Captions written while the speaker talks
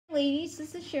ladies,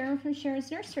 this is Sharon from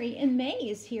Sharon's Nursery, and May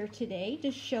is here today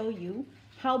to show you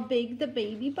how big the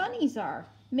baby bunnies are.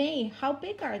 May, how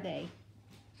big are they?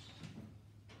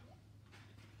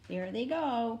 There they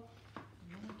go.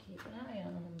 Keep an eye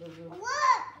on them, boo-boo.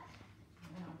 Look!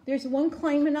 There's one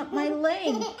climbing up my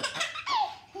leg.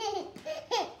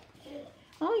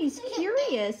 Oh, he's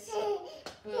curious.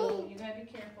 Boo, you gotta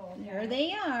be careful. There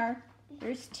they are.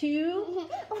 There's two.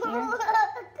 There.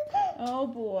 Oh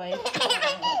boy.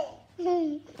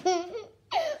 Look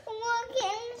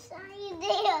inside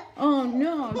there. Oh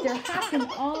no, they're hopping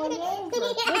all over.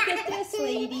 Look at this,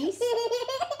 ladies.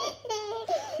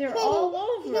 They're all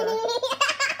over.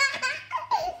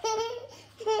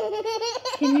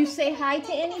 Can you say hi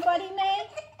to anybody, May?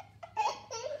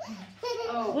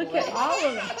 Oh, Look boy. at all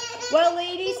of them. Well,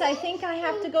 ladies, I think I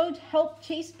have to go help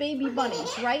chase baby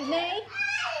bunnies. Right, May?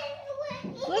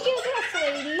 Look at this,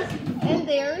 ladies. And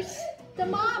there's the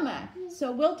mama.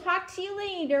 So we'll talk to you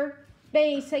later.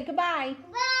 May, say goodbye.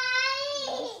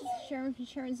 Bye! Sharon from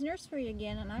Sharon's Nursery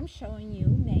again, and I'm showing you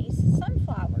May's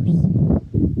sunflowers.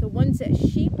 The ones that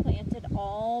she planted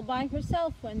all by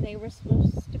herself when they were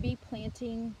supposed to be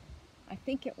planting, I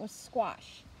think it was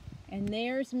squash. And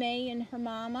there's May and her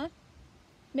mama.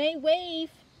 May, wave.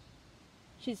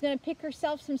 She's going to pick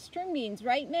herself some string beans,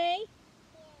 right, May?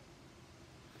 Yeah.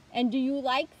 And do you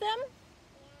like them?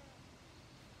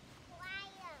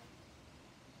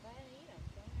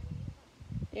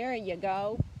 There you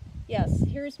go. Yes,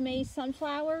 here's May's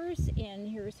sunflowers, and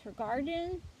here's her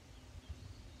garden.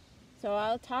 So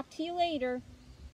I'll talk to you later.